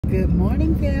Good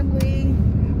morning, family.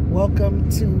 Welcome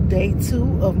to day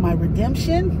 2 of my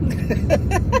redemption.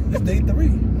 It's day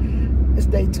 3. It's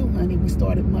day 2, honey. We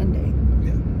started Monday.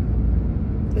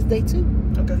 Yeah. It's day 2.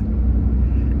 Okay.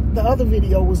 The other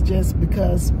video was just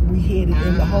because we had it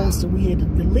in the hole, so we had to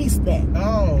release that.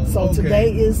 Oh, so okay.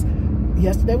 Today is,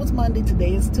 yesterday was Monday,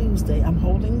 today is Tuesday. I'm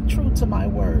holding true to my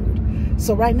word.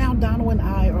 So right now, Donald and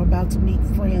I are about to meet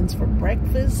friends for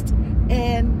breakfast,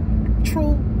 and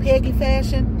true Peggy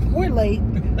fashion, we're late.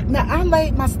 Now, I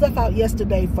laid my stuff out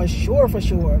yesterday for sure.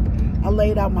 I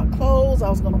laid out my clothes. I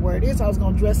was going to wear this. I was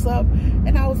going to dress up.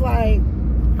 And I was like,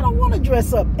 I don't want to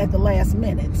dress up at the last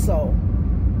minute. So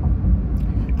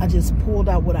I just pulled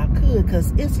out what I could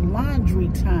because it's laundry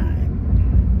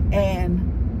time. And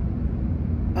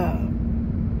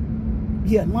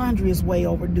yeah, laundry is way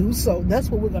overdue. So that's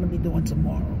what we're going to be doing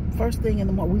tomorrow. First thing in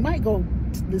the morning. We might go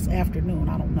this afternoon.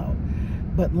 I don't know.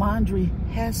 But laundry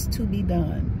has to be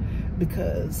done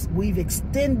because we've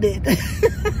extended.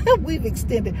 We've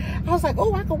extended. I was like,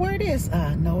 oh, I can wear this.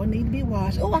 No, it needs to be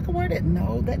washed. Oh, I can wear that.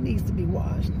 No, that needs to be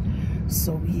washed.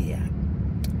 So, yeah.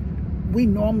 We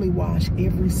normally wash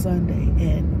every Sunday,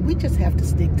 and we just have to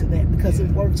stick to that because it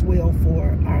works well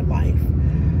for our life.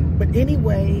 But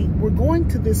anyway, we're going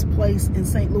to this place in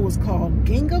St. Louis called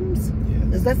Gingham's.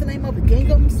 Yes. Is that the name of it?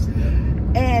 Gingham's?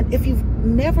 And if you've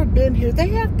never been here, they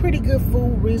have pretty good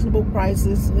food, reasonable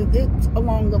prices. It's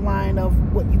along the line of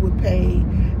what you would pay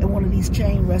at one of these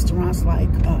chain restaurants like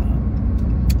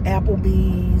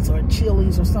Applebee's or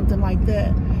Chili's or something like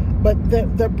that. But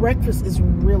their breakfast is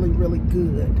really, really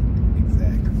good.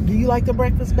 Exactly. Do you like the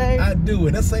breakfast, babe? I do,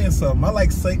 and that's saying something. I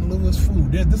like St. Louis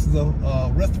food. This is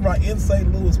a restaurant in St.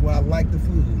 Louis where I like the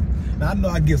food. Now, I know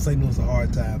I give St. Louis a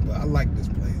hard time, but I like this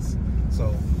place.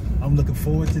 So I'm looking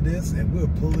forward to this, and we're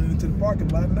pulling into the parking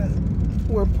lot now.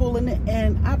 We're pulling it,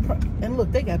 and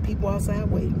look, they got people outside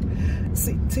waiting.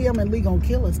 See, Tim and Lee gonna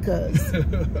kill us because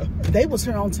they was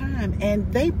here on time,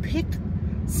 and they picked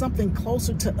something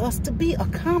closer to us to be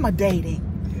accommodating.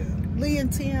 Yeah. Lee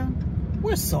and Tim,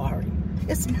 we're sorry.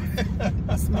 It's my fault.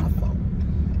 It's my fault.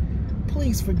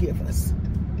 Please forgive us.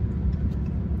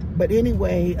 But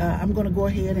anyway, I'm gonna go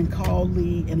ahead and call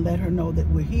Lee and let her know that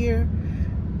we're here.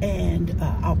 And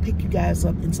I'll pick you guys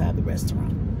up inside the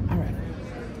restaurant. All right.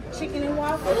 Chicken and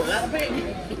waffles. Ooh,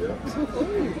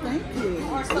 thank you.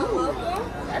 Or some local.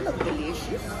 That looks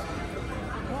delicious.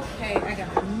 Okay, I got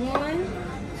one.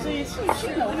 Let me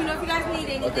know if you guys need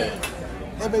anything. Okay.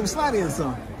 Hey, baby, slide in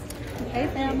some. Hey,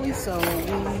 family. So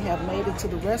we have made it to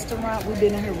the restaurant. We've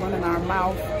been in here running our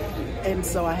mouth. And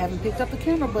so I haven't picked up the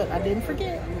camera, but I didn't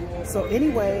forget. So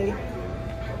anyway,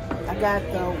 I got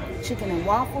the chicken and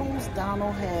waffles.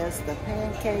 Donald has the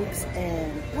pancakes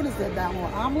and, what is that,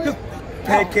 Donald? Omelet?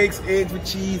 Pancakes, eggs with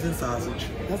cheese, and sausage.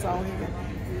 That's all he got.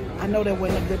 I know that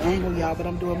wasn't a good angle, y'all, but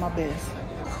I'm doing my best.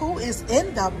 Who is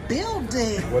in the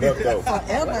building? What up, though?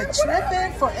 Forever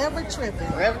tripping, forever tripping.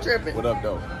 Forever tripping. What up,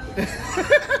 though?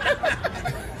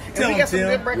 Tell we him, got some Tim.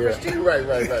 good breakfast too. Right.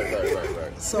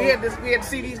 So We had to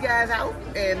see these guys out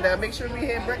and make sure we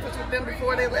had breakfast with them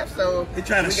before they left. So They're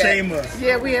trying to shame us.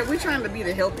 Yeah, we're trying to be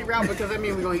the healthy route because that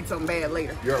means we're gonna eat something bad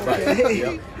later. You're right. Okay.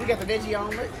 Yep. We got the veggie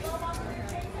omelet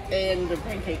and the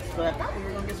pancakes. But I thought we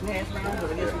were gonna get some hash browns,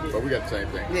 but I guess we But didn't. we got the same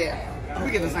thing. Yeah,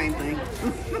 we get the same thing.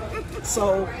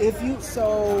 So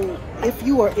if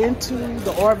you are into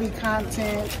the RV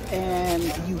content and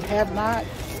you have not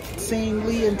seen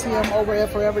Lee and Tim over at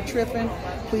Forever Tripping,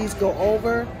 please go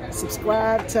over,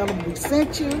 subscribe, tell them we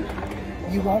sent you.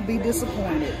 You won't be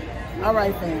disappointed. All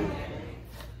right, fam.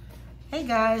 Hey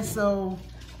guys, so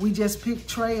we just picked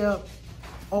Trey up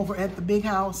over at the big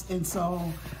house, and so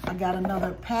I got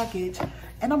another package.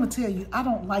 And I'm gonna tell you, I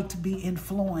don't like to be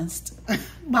influenced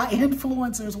by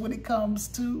influencers when it comes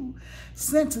to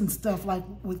scents and stuff, like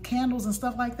with candles and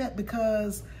stuff like that,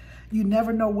 because you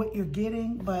never know what you're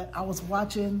getting. But I was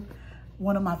watching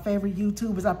one of my favorite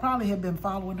YouTubers. I probably had been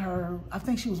following her. I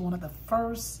think she was one of the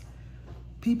first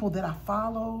people that I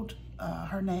followed.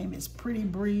 Her name is Pretty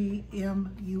Bree,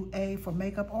 MUA for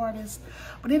makeup artist.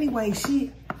 But anyway,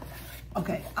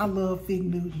 okay, I love Fig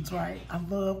Newtons, right? I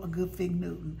love a good Fig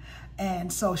Newton.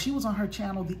 And so she was on her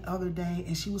channel the other day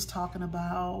and she was talking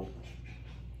about,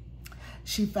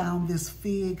 she found this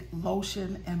fig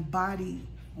lotion and body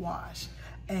wash.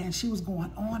 And she was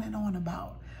going on and on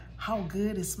about how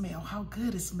good it smells, how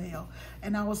good it smells.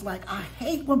 And I was like, I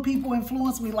hate when people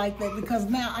influence me like that because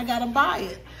now I gotta buy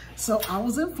it. So I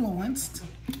was influenced.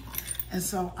 And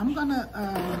so I'm gonna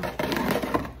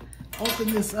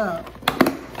open this up.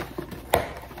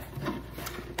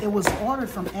 It was ordered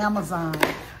from Amazon.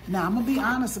 Now, I'm going to be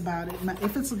honest about it. Now,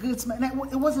 if it's a good smell,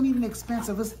 it wasn't even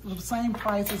expensive. It's the same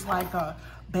price as like a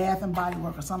Bath and Body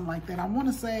Works or something like that. I want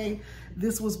to say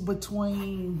this was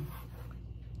between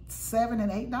 $7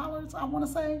 and $8, I want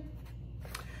to say.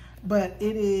 But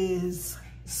it is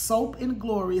Soap and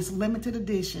Glory. It's limited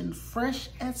edition. Fresh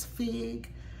as Fig.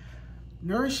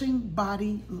 Nourishing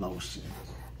Body Lotion.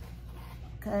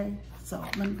 Okay, so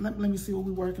let me see what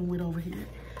we're working with over here.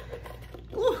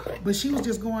 Ooh, but she was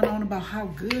just going on about how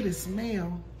good it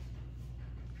smells.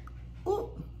 Ooh.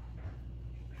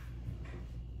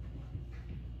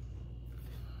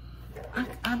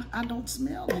 I don't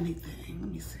smell anything.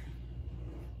 Let me see.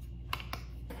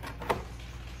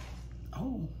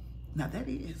 Oh, now that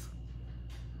is.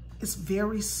 It's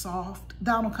very soft.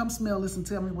 Donald, come smell this and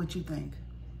tell me what you think.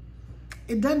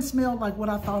 It doesn't smell like what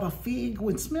I thought a fig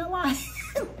would smell like.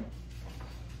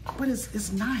 But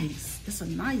it's nice. It's a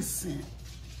nice scent.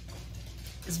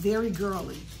 It's very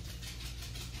girly.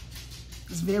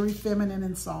 It's very feminine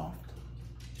and soft.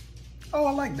 Oh,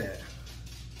 I like that.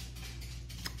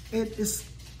 It is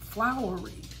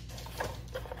flowery.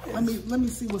 Let me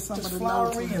see what some of the notes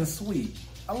flowery and sweet.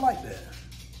 I like that.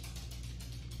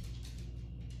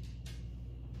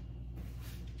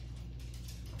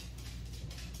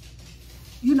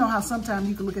 You know how sometimes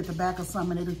you can look at the back of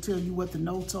something and it'll tell you what the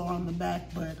notes are on the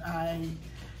back, but I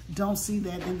don't see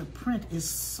that, and the print is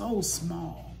so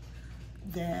small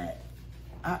that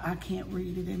I can't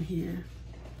read it in here.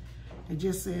 It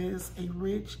just says a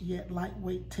rich yet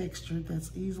lightweight texture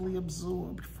that's easily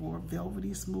absorbed for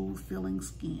velvety, smooth feeling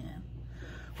skin.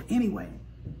 But anyway,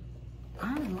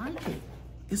 I like it.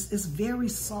 It's very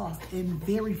soft and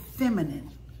very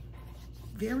feminine.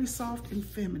 Very soft and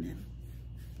feminine.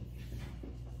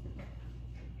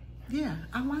 Yeah,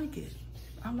 I like it.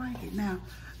 I like it. Now,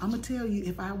 I'm gonna tell you,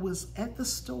 if I was at the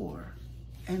store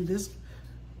and this,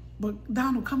 but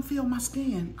Donald, come feel my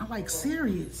skin. I'm like,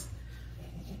 serious.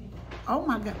 Oh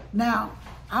my God. Now,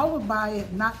 I would buy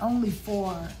it not only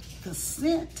for the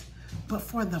scent, but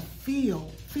for the feel.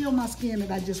 Feel my skin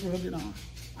that I just rubbed it on,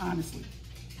 honestly.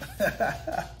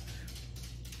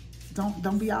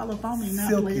 Don't be all up on me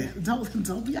now, player.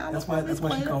 Don't be all up on me. That's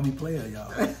why she call me player,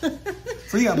 y'all.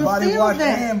 So you got body wash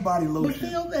and body lotion. But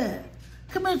feel that.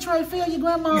 Come here, Trey, feel your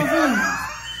grandma's hands.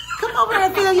 Come over here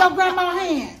and feel your grandma's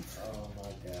hands. Oh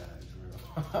my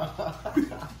God,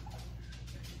 girl.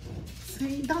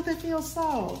 See, don't that feel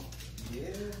soft?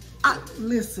 Yeah.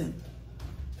 Listen.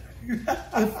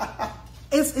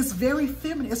 It's very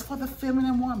feminine. It's for the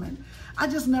feminine woman. I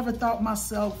just never thought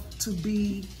myself to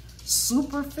be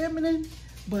super feminine,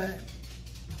 but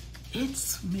it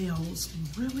smells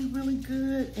really, really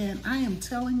good. And I am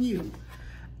telling you,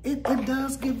 it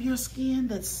does give your skin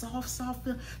that soft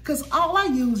feel. Because all I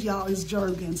use, y'all, is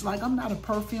Jergens. Like, I'm not a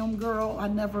perfume girl. I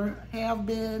never have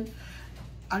been.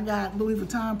 I got Louis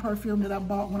Vuitton perfume that I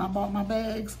bought when I bought my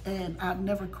bags, and I've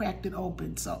never cracked it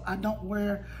open. So I don't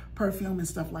wear perfume and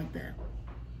stuff like that.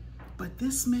 But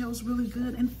this smells really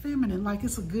good and feminine, like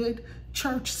it's a good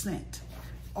church scent.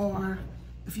 Or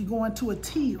if you go into a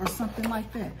tea or something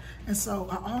like that. And so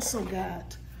I also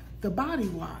got the body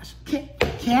wash.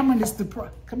 Cameron is the pro.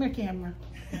 Come here, Cameron.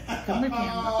 Come here,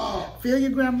 Cameron. Feel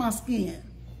your grandma's skin.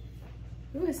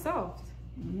 Ooh, it's soft.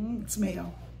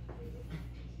 Smell.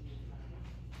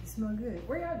 It smells good.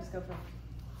 Where y'all just go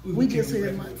from? We just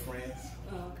here, my friends.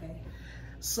 Oh, okay.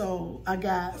 So I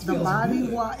got the body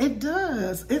wash. It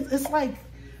does. It's like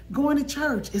going to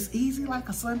church. It's easy like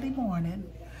a Sunday morning.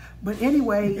 But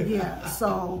anyway, yeah,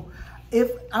 so if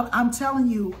I'm telling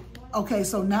you, okay,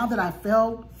 so now that I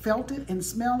felt it and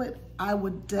smell it, I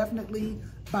would definitely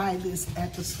buy this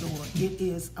at the store. It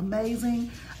is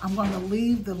amazing. I'm gonna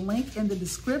leave the link in the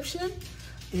description.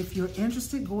 If you're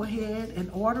interested, go ahead and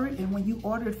order it. And when you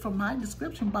order it from my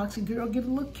description box, your girl get a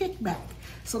little kickback.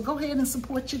 So go ahead and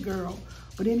support your girl.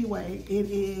 But anyway,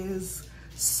 it is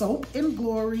Soap and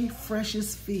Glory Fresh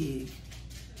as Fig.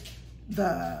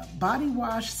 The body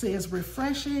wash says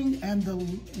refreshing and the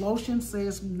lotion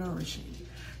says nourishing.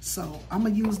 So I'm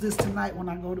gonna use this tonight when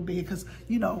I go to bed, because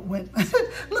you know, when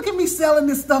look at me selling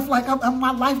this stuff like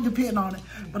my life depends on it.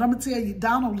 But I'm gonna tell you,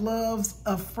 Donald loves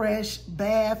a fresh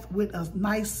bath with a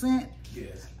nice scent.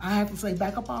 Yes. I have to say,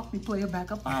 back up off me, player,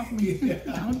 back up off me.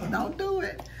 Don't do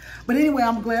it. But anyway,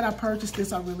 I'm glad I purchased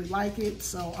this. I really like it,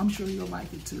 so I'm sure you'll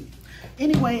like it too.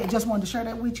 Anyway, I just wanted to share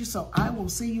that with you, so I will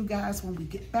see you guys when we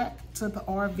get back to the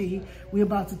RV. We're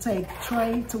about to take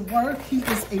Trey to work. He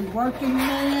is a working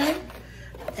man,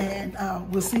 and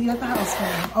we'll see you at the house for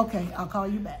him. Okay, I'll call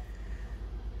you back.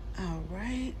 All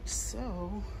right,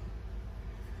 so...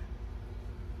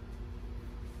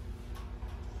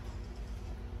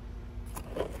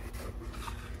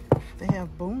 They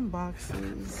have boom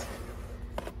boxes.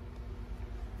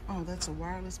 Oh, that's a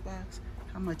wireless box.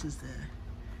 How much is that?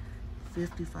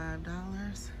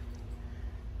 $55.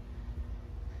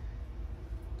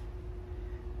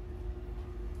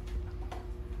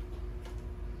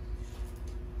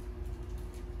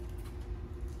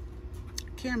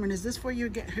 Cameron, is this for your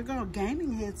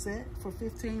gaming headset for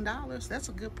 $15? That's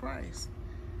a good price.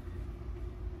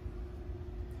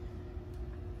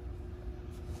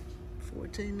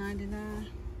 $14.99.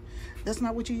 That's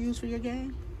not what you use for your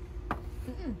game?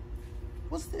 Mm-mm.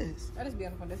 What's this? That is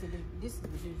beautiful. This is the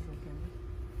digital camera.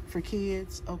 For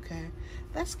kids? Okay.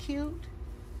 That's cute.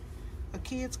 A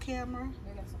kid's camera.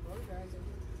 They got some blow dryers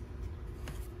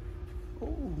in here.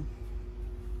 Ooh.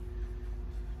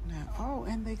 Now, oh,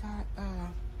 and they got,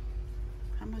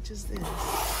 how much is this?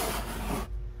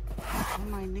 I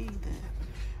might need that.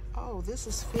 Oh, this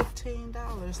is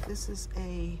 $15. This is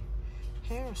a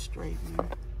hair straightener.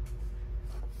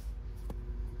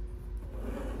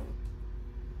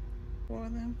 For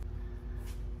them.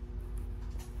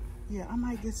 Yeah, I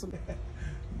might get some.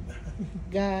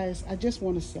 Guys, I just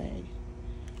want to say,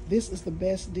 this is the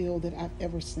best deal that I've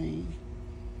ever seen.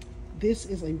 This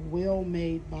is a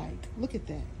well-made bike. Look at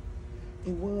that.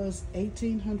 It was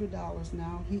 $1,800.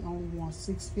 Now he only wants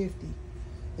 $650.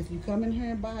 If you come in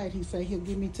here and buy it, he say he'll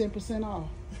give me 10% off.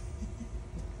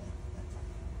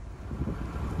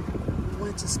 We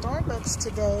went to Starbucks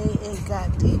today and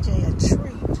got DJ a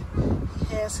treat.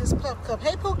 He has his pup cup.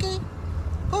 Hey, Pookie.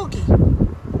 Pookie.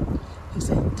 He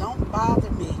said, don't bother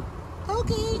me.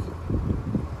 Pookie.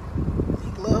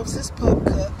 He loves his pup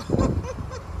cup.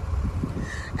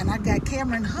 And I got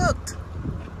Cameron hooked.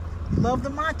 Love the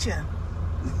matcha.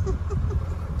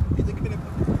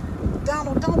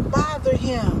 Donald, don't bother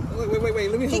him. Wait.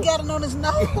 Let me. He got it on his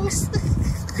nose.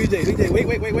 DJ,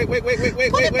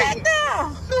 wait. Put it back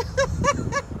down.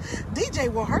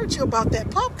 DJ will hurt you about that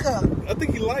pup cup. I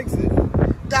think he likes it.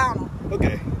 Donald.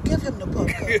 Okay. Give him the pup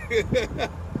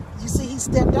cup. You see, he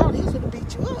stepped out. He's gonna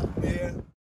beat you up. Yeah.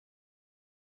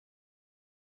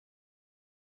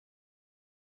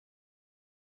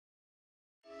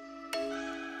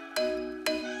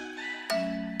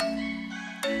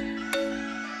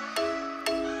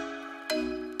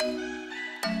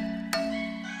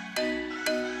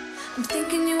 I'm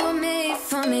thinking you were made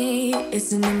for me.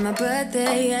 Isn't it my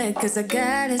birthday yet? Cause I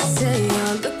gotta say,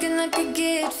 you're looking like a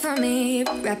gift for me.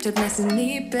 Wrapped up nice and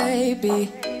neat, baby.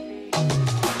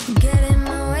 Get in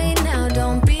my way now,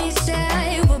 don't be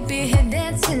shy. We'll be here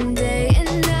dancing day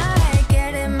and night.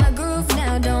 Get in my groove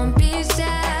now, don't be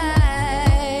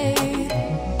shy.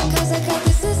 Cause I got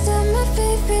this list of my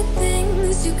favorite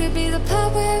things. You could be the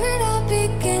part where it all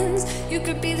begins. You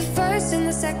could be the first and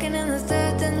the second and the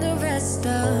third and the rest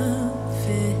of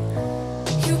it.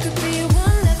 You could be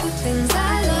one of the things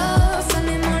I love.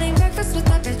 Sunday morning breakfast with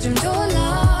my bedroom door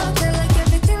locked. I like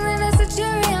everything that has a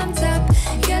cherry on top.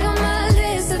 Get on my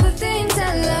list of the things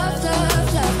I love,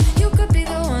 love, love. You could be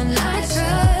the one I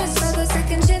trust. All the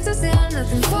second chances, they are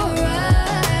nothing for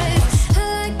us. I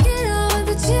like it all with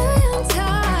the cherry on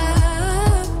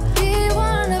top. Be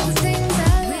one of the things I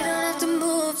love. We don't have to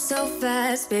move so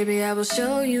fast, baby, I will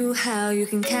show you how you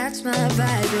can catch my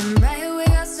vibe. And right here we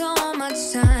got so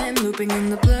much time, looping in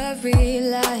the blurry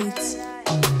lights.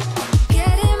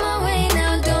 Get in my way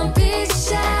now, don't be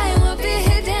shy. We'll be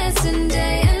here dancing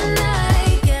day and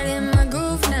night. Get in my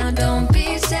groove now, don't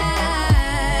be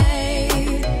shy.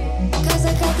 Cause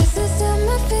I got this list of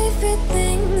my favorite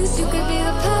things. You could be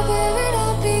the part where it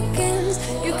all begins.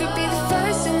 You could be the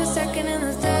first and the second and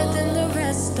the third and the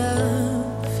rest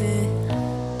of it.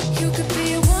 You could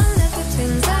be one of the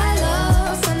things I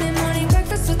love. Sunday morning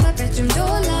breakfast with my bedroom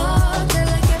door locked. I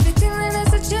like everything that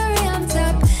has a cherry on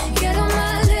top. Get on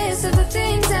my list.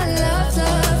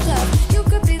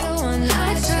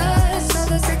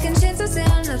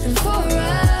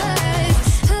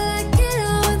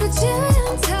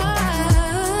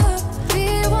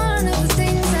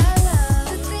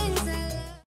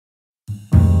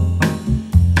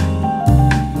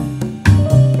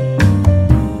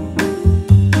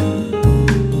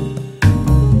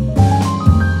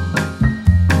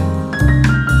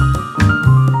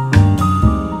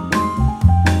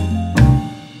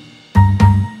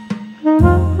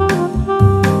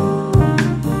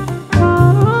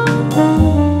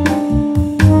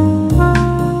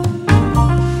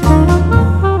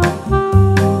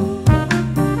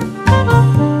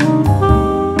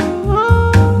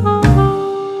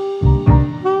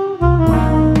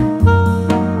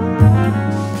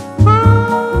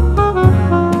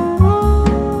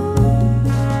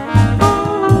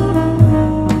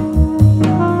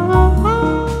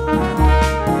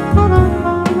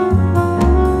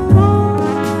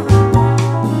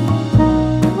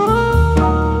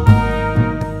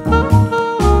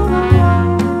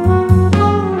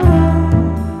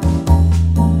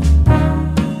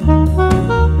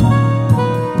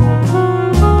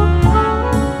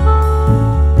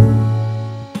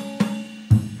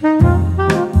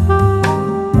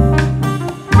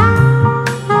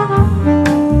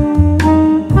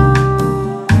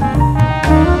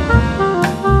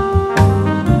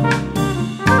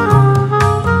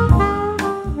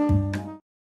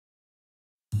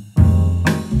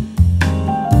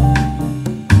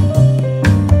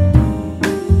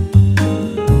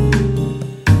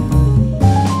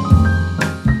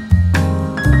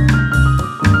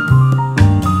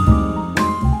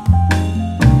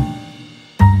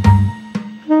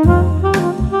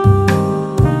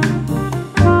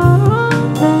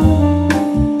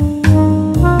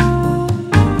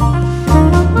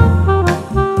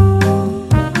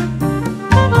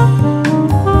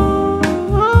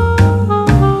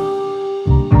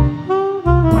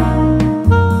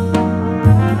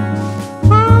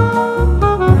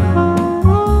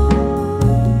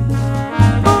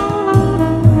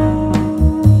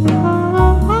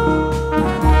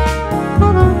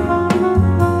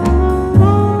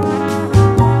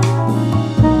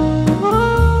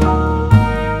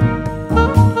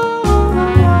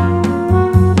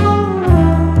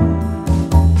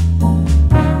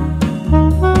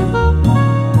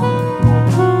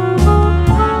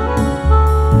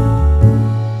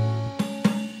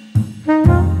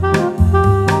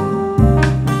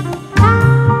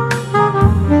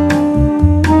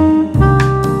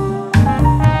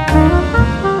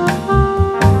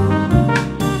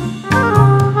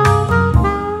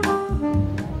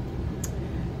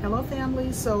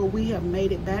 so we have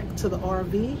made it back to the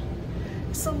RV.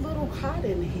 It's a little hot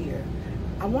in here.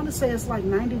 I want to say it's like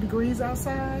 90 degrees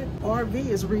outside. RV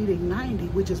is reading 90,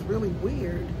 which is really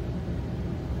weird.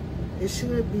 It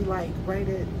should be like right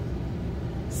at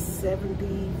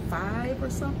 75 or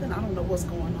something. I don't know what's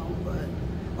going on,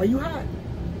 but are you hot?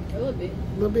 A little bit.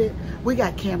 A little bit. We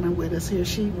got Cameron with us here.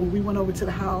 When we went over to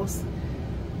the house,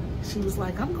 she was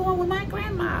like, I'm going with my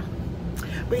grandma.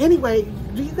 But anyway,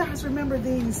 do you guys remember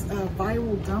these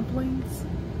viral dumplings?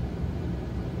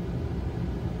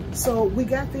 So we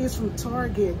got these from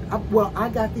Target. Well, I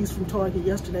got these from Target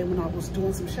yesterday when I was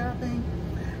doing some shopping.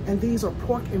 And these are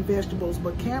pork and vegetables.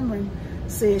 But Cameron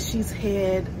says she's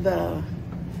had the,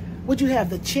 what'd you have,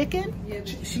 the chicken? Yeah.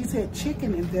 She's had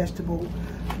chicken and vegetable.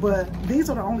 But these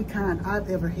are the only kind I've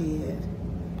ever had.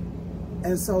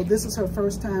 And so this is her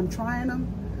first time trying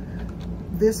them.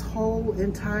 This whole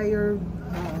entire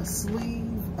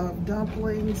sleeve of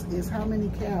dumplings is how many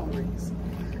calories?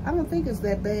 I don't think it's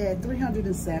that bad.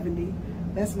 370.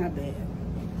 That's not bad.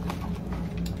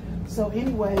 So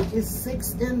anyway, it's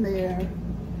 6 in there.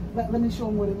 Let me show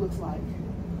them what it looks like.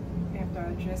 After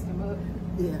I dressed them up.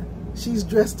 Yeah, she's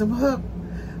dressed them up.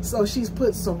 So she's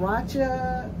put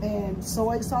sriracha and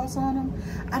soy sauce on them.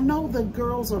 I know the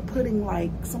girls are putting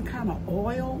like some kind of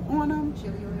oil on them.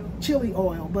 Chili oil. Chili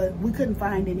oil, but we couldn't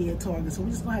find any at Target, so we're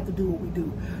just gonna have to do what we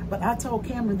do. But I told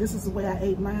Cameron this is the way I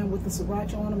ate mine, with the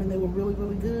sriracha on them, and they were really,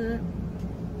 really good.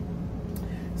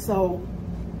 So,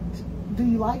 do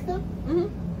you like them?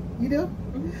 Mm-hmm. You do?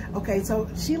 Mm-hmm. Okay, so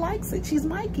she likes it. She's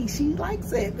Mikey. She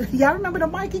likes it. Y'all remember the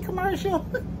Mikey commercial?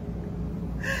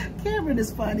 Cameron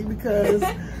is funny because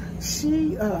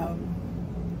she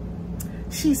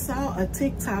saw a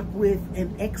TikTok with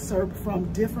an excerpt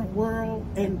from Different World,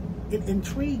 and it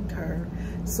intrigued her.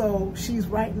 So she's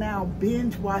right now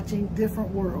binge watching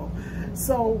Different World.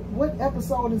 So what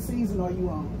episode and season are you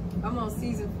on? I'm on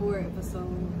season 4,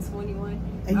 episode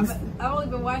 21. And I've only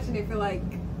been watching it for like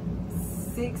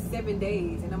 6-7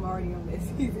 days, and I'm already on this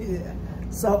season. Yeah.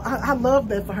 So I love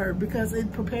that for her because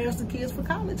it prepares the kids for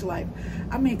college life.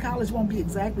 I mean, college won't be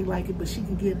exactly like it, but she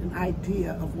can get an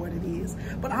idea of what it is.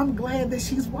 But I'm glad that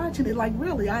she's watching it. Like,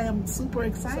 really, I am super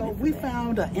excited. So we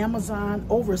found an Amazon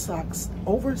Overstock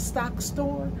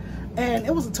store, and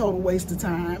it was a total waste of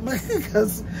time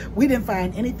because we didn't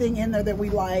find anything in there that we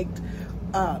liked.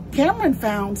 Cameron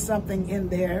found something in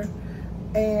there,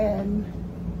 and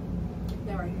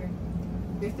They're right here.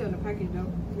 They're still in the package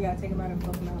though. We gotta take them out and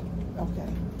flip them out. okay.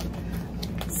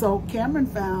 So Cameron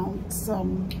found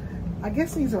some, I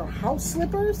guess these are house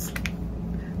slippers.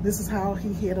 This is how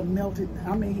he had them melted.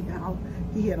 I mean, how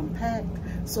he had them packed.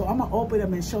 So I'm gonna open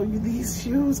them and show you these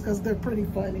shoes because they're pretty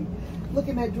funny. Look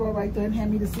in that drawer right there and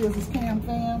hand me the scissors,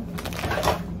 fam.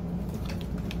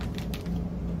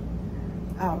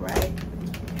 All right.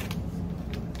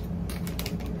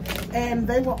 And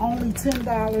they were only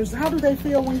 $10. How do they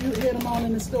feel when you hit them on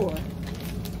in the store?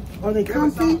 Are they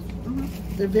comfy?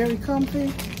 Mm-hmm. They're very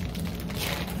comfy.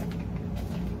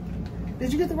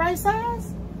 Did you get the right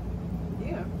size?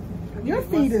 Yeah. Your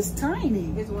feet is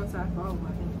tiny. It's one size for all,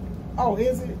 I think. Oh,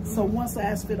 is it? So one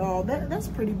size fit all. That's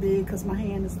pretty big because my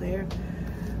hand is there.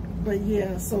 But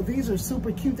yeah, so these are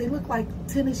super cute. They look like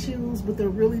tennis shoes, but they're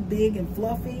really big and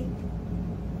fluffy.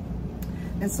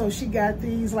 And so she got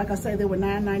these, like I say, they were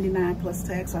 $9.99 plus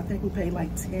tax. So I think we paid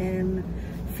like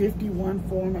 $10.51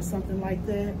 for them or something like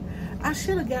that. I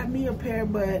should have got me a pair,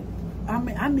 but I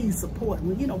mean, I need support.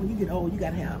 When you get old, you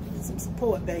gotta have some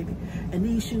support, baby. And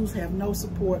these shoes have no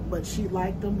support, but she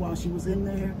liked them while she was in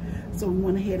there. So we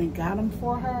went ahead and got them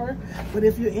for her. But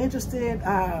if you're interested,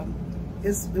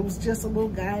 it was just a little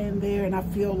guy in there, and I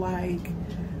feel like,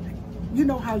 you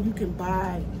know how you can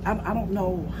buy, I don't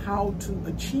know how to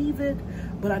achieve it,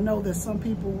 but I know that some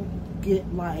people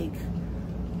get like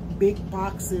big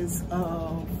boxes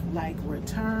of like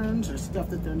returns or stuff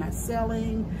that they're not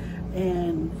selling,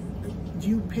 and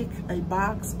you pick a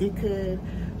box. It could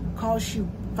cost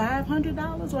you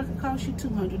 $500 or it could cost you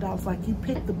 $200. Like, you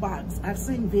pick the box. I've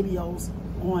seen videos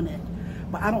on it,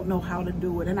 but I don't know how to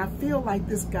do it. And I feel like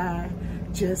this guy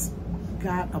just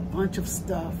got a bunch of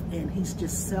stuff and he's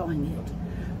just selling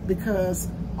it, because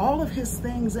all of his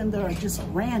things in there are just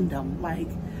random. Like,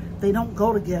 they don't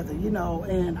go together,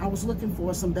 and I was looking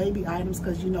for some baby items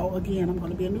because, again, I'm going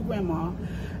to be a new grandma,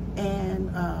 and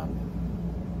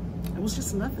it was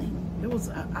just nothing. It was,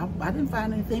 I didn't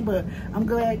find anything, but I'm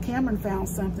glad Cameron found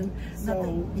something.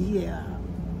 So, yeah.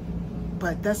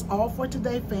 But that's all for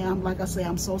today, fam. Like I say,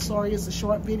 I'm so sorry it's a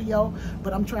short video,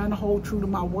 but I'm trying to hold true to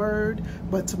my word.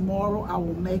 But tomorrow I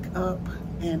will make up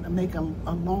and make a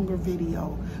longer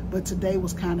video. But today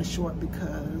was kind of short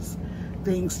because,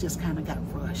 things just kind of got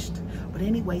rushed. But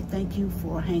anyway, thank you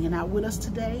for hanging out with us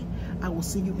today. I will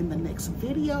see you in the next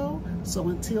video. So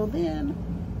until then,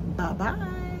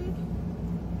 bye-bye.